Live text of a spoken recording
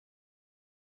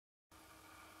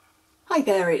Hi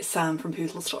there, it's Sam from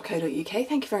poodles.co.uk.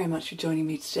 Thank you very much for joining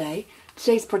me today.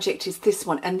 Today's project is this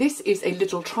one, and this is a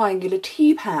little triangular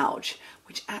tea pouch,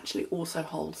 which actually also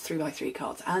holds 3x3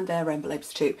 cards and their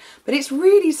envelopes too. But it's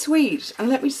really sweet, and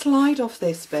let me slide off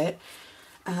this bit,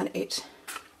 and it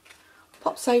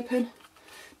pops open.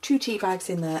 2 tea bags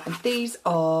in there, and these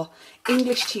are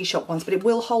English tea shop ones, but it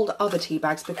will hold other tea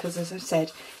bags because, as I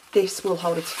said, this will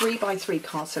hold a 3x3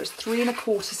 card, so it's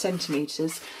 3¼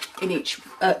 centimetres in each,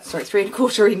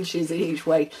 3¼ inches in each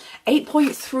way.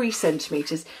 8.3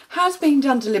 centimetres has been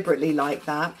done deliberately like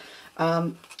that,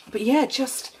 but yeah,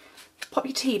 just pop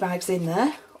your tea bags in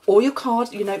there, or your card,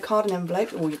 card and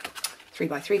envelope, or your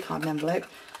 3x3 card and envelope.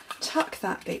 Tuck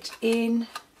that bit in.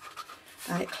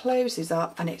 And it closes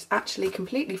up, and it's actually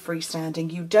completely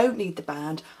freestanding. You don't need the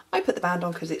band. I put the band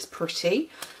on because it's pretty,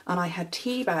 and I had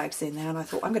tea bags in there, and I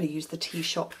thought I'm going to use the tea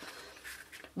shop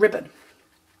ribbon.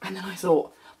 And then I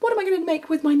thought, what am I going to make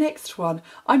with my next one?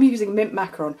 I'm using mint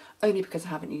macaron, only because I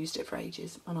haven't used it for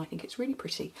ages, and I think it's really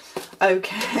pretty.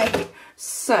 Okay,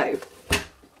 so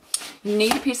you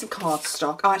need a piece of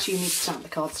cardstock. Oh, actually, you need to stamp the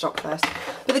cardstock first.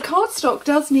 But the cardstock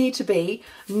does need to be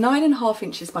 9½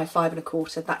 inches by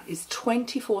 5¼ That is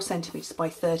 24 centimetres by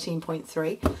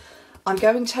 13.3. I'm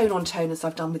going tone on tone as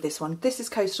I've done with this one. This is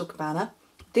Coastal Cabana.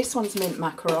 This one's mint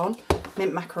macaron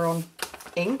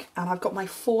ink. And I've got my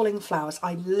falling flowers.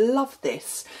 I love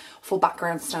this for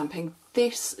background stamping.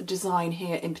 This design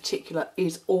here in particular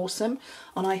is awesome.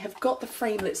 And I have got the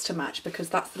framelits to match because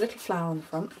that's the little flower on the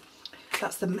front.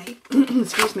 That's the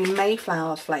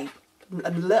Mayflowers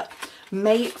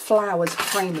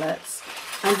framelits,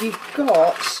 and you've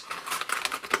got,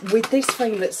 with this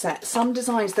framelit set, some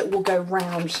designs that will go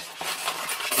round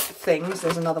things.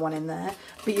 There's another one in there,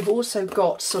 but you've also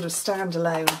got sort of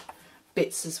standalone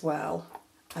bits as well.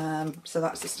 So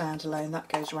that's a standalone, that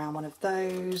goes around one of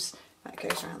those, that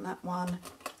goes around that one,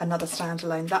 another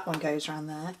standalone, that one goes around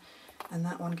there, and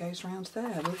that one goes around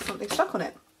there with something stuck on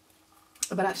it.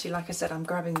 But actually, like I said, I'm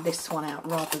grabbing this one out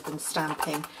rather than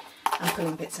stamping and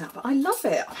pulling bits out. But I love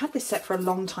it. I've had this set for a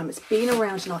long time. It's been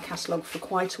around in our catalogue for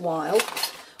quite a while,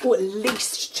 or at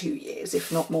least 2 years,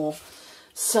 if not more.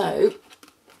 So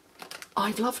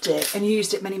I've loved it and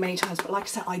used it many, many times. But like I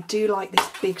said, I do like this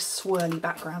big swirly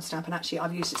background stamp. And actually,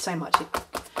 I've used it so much, it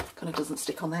kind of doesn't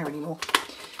stick on there anymore.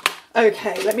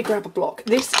 Okay, let me grab a block.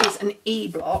 This is an E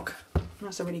block.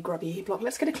 That's a really grubby E block.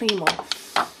 Let's get a clean one.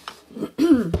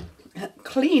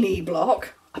 Clean E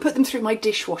block. I put them through my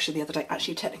dishwasher the other day.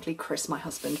 Actually, technically Chris, my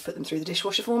husband, put them through the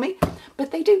dishwasher for me,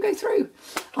 but they do go through.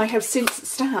 I have since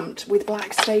stamped with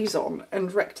black stays on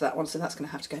and wrecked that one, so that's going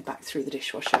to have to go back through the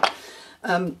dishwasher.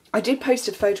 I did post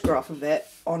a photograph of it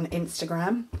on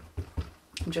Instagram.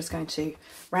 I'm just going to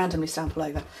randomly sample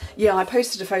over. Yeah, I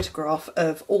posted a photograph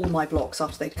of all my blocks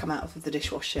after they'd come out of the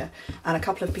dishwasher, and a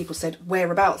couple of people said,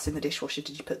 whereabouts in the dishwasher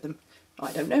did you put them?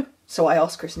 I don't know. So I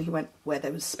asked Chris and he went, where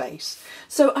there was space.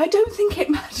 So I don't think it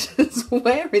matters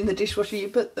where in the dishwasher you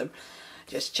put them.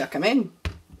 Just chuck them in.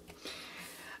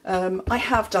 I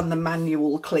have done the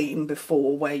manual clean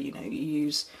before where, you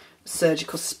use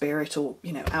surgical spirit or,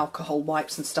 alcohol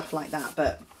wipes and stuff like that.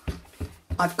 But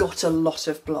I've got a lot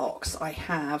of blocks. I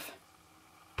have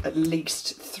at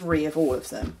least 3 of all of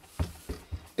them.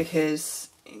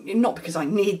 Not because I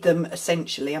need them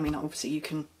essentially. I mean, obviously you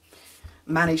can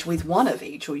manage with one of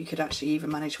each, or you could actually even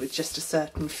manage with just a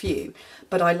certain few,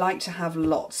 but I like to have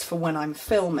lots for when I'm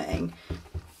filming.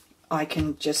 I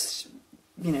can just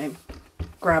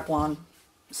grab one,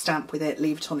 stamp with it,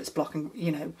 leave it on its block, and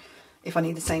if I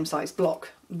need the same size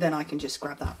block, then I can just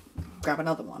grab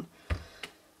another one.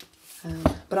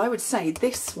 But I would say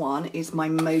this one is my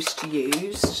most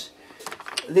used,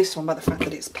 this one, by the fact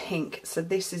that it's pink. So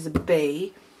this is a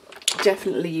B.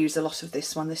 Definitely use a lot of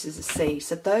this one. This is a C.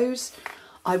 So those,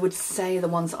 I would say, are the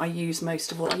ones I use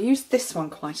most of all. I use this one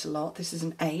quite a lot. This is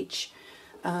an H.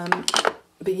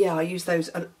 But yeah, I use those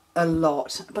a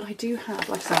lot. But I do have,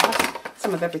 like I said, I have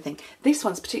some of everything. This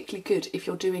one's particularly good if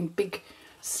you're doing big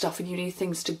stuff and you need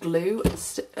things to glue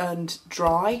and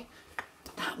dry.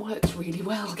 That works really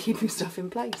well, keeping stuff in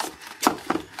place.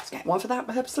 Let's get one for that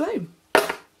perhaps alone.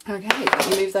 Okay, let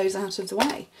me move those out of the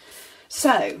way.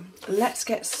 So let's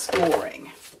get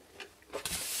scoring.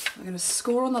 I'm going to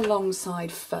score on the long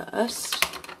side first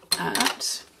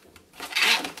at,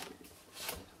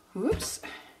 whoops,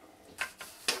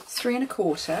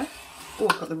 3¼ Oh,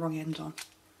 I've got the wrong end on.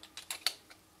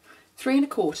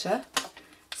 3¼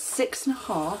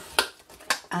 6½,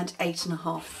 and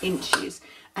 8½ inches.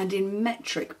 And in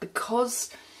metric, because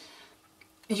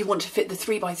you want to fit the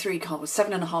 3x3 card with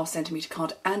 7½ centimetre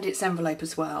card and its envelope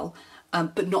as well,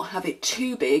 but not have it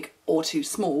too big or too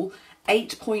small,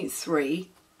 8.3,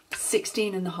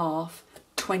 16.5,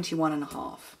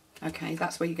 21.5. Okay,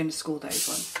 that's where you're going to score those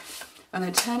ones. And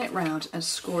then turn it round and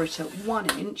score it at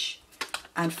 1 inch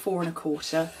and 4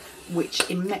 1/4, which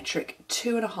in metric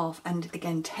 2.5 and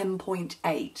again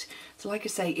 10.8. So like I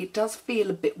say, it does feel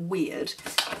a bit weird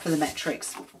for the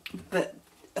metrics, but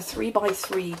a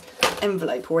 3x3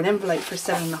 envelope, or an envelope for a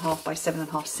 7.5 by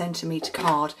 7.5 centimetre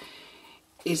card,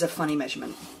 is a funny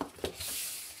measurement.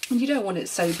 And you don't want it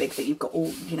so big that you've got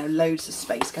all, you know, loads of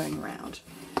space going around.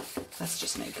 That's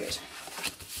just no good.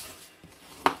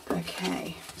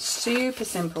 Okay, super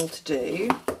simple to do.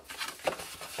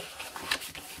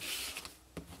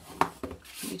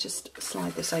 Let me just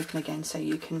slide this open again so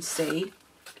you can see.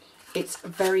 It's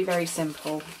very, very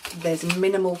simple. There's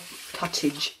minimal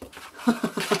cuttage.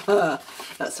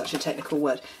 That's such a technical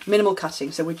word. Minimal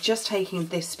cutting. So we're just taking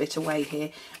this bit away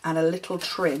here and a little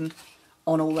trim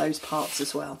on all those parts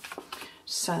as well.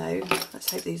 So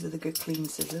let's hope these are the good clean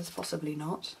scissors. Possibly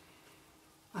not.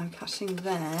 I'm cutting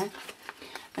there.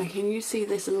 And can you see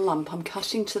this lump? I'm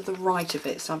cutting to the right of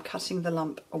it, so I'm cutting the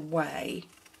lump away.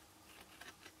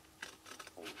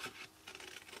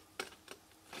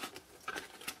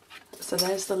 So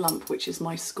there's the lump, which is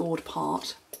my scored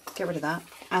part. Get rid of that.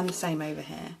 And the same over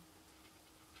here.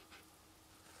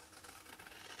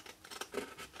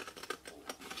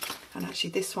 And actually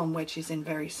this one wedges in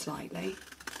very slightly.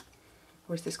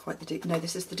 Or is this quite the deep? No,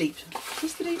 this is the deep. Is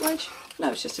this the deep wedge?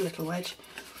 No, it's just a little wedge.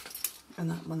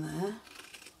 And that one there.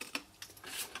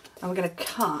 And we're going to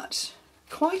cut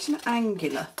quite an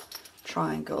angular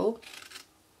triangle.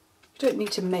 You don't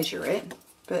need to measure it,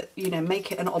 but you know,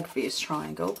 make it an obvious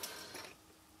triangle.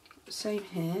 Same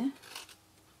here.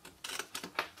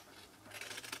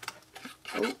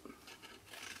 Oh, make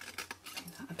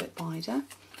that a bit wider.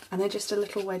 And then just a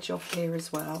little wedge off here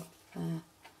as well. There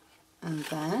and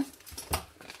there.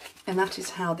 And that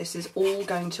is how this is all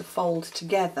going to fold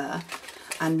together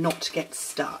and not get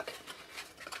stuck.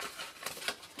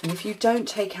 And if you don't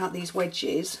take out these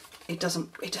wedges, it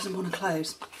doesn't want to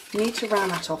close. You need to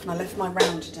round that off, and I left my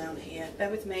rounder down here.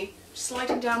 Bear with me. Just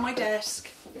sliding down my desk.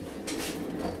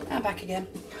 And back again.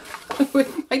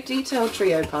 With my detailed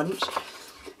trio punch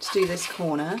to do this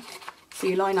corner. So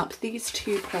you line up these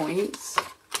 2 points.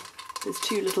 There's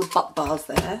 2 little butt bars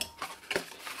there.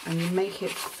 And you make it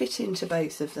fit into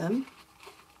both of them.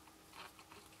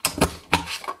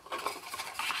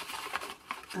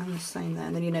 And the same there,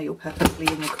 and then you know you're perfectly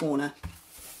in the corner.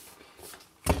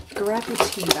 Grab your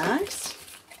tea bags.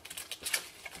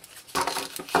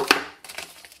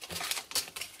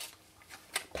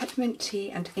 Peppermint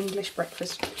tea and English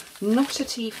breakfast. Not a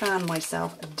tea fan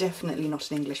myself, definitely not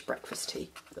an English breakfast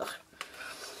tea. Ugh.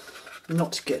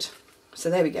 Not good. So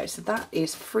there we go, so that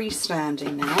is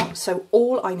freestanding now. So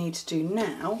all I need to do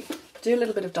now, do a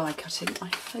little bit of die cutting, I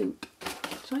hope.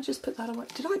 Did I just put that away?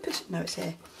 Did I put it? No, it's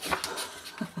here.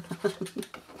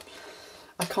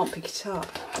 I can't pick it up.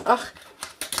 Ugh.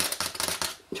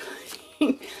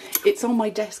 It's on my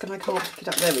desk and I can't pick it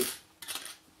up.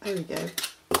 There we go.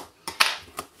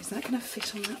 Is that going to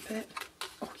fit on that bit?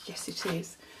 Oh, yes it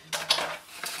is.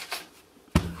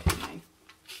 Okay.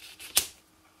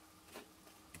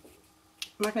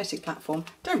 Magnetic platform.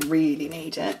 Don't really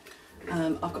need it.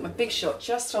 I've got my Big Shot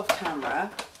just off camera.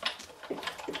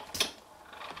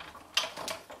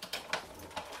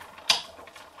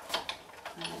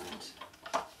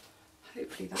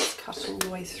 Hopefully that's cut all the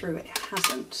way through. It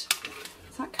hasn't.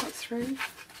 Is that cut through?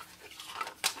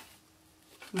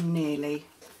 Nearly.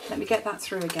 Let me get that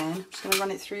through again. I'm just going to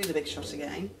run it through the Big Shot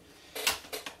again.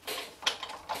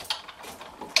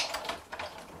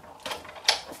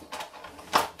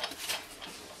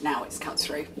 Now it's cut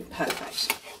through.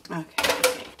 Perfect.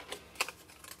 Okay.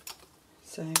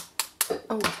 So,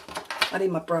 oh, I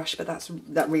need my brush, but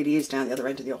that really is down the other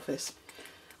end of the office.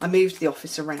 I moved the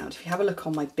office around. If you have a look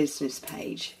on my business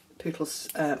page, Pootle's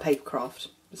Papercraft,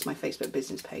 it's my Facebook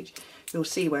business page, you'll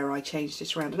see where I changed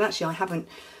this around. And actually I haven't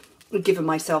given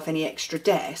myself any extra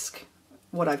desk.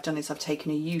 What I've done is I've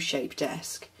taken a U-shaped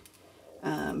desk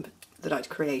that I'd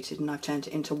created and I've turned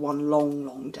it into one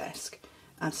long desk.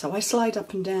 And so I slide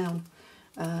up and down.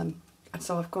 And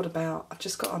so I've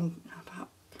just got on about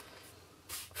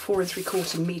 4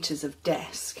 3/4 meters of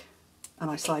desk, and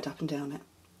I slide up and down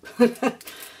it.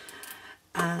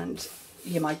 And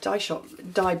yeah, my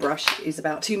die brush is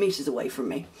about 2 meters away from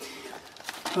me.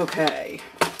 Okay,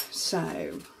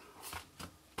 so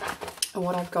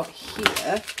what I've got here,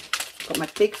 I've got my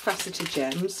big faceted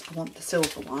gems. I want the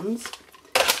silver ones,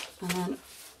 and then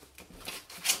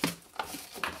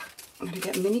I'm going to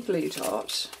get a mini glue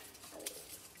dot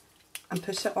and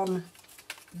put it on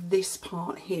this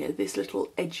part here, this little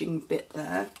edging bit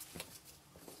there.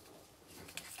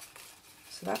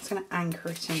 So that's going to anchor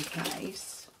it in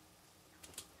place.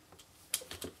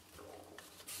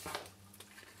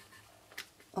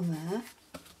 On there.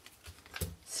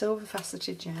 Silver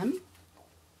faceted gem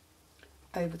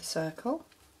over the circle.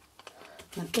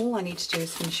 And all I need to do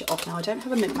is finish it off. Now I don't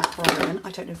have a mint macro iron,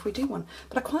 I don't know if we do one,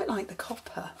 but I quite like the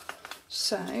copper.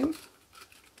 So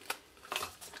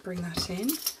bring that in.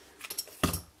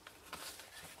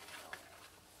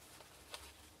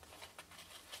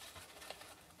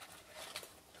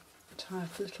 Tie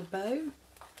off a little bow.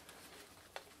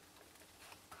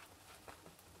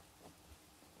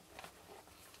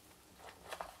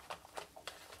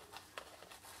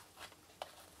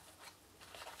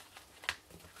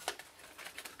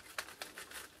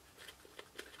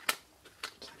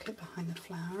 Tuck it behind the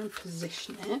flower and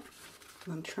position it, and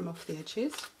then trim off the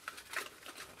edges.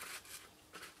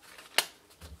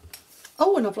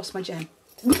 Oh, and I've lost my gem.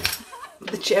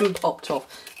 The gem popped off.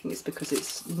 I think it's because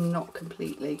it's not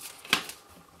completely,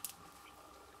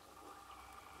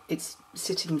 it's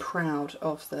sitting proud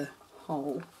of the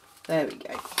hole. There we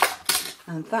go.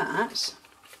 And that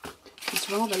is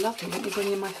rather lovely. Let me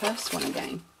bring in my first one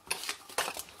again.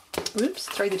 Oops,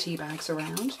 throw the tea bags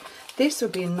around. This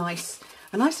would be a nice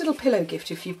little pillow gift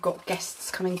if you've got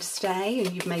guests coming to stay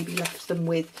and you've maybe left them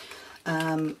with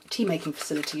tea making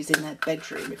facilities in their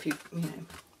bedroom, if you know,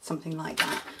 something like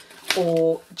that.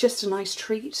 Or just a nice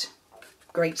treat.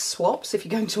 Great swaps if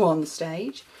you're going to on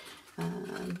stage.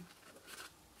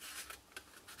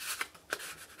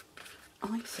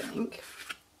 I think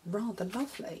rather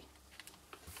lovely.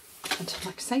 And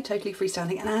like I say, totally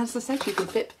freestanding. And as I said, you could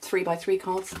fit 3x3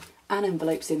 cards and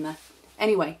envelopes in there.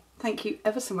 Anyway, thank you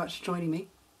ever so much for joining me.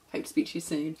 Hope to speak to you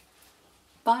soon.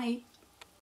 Bye.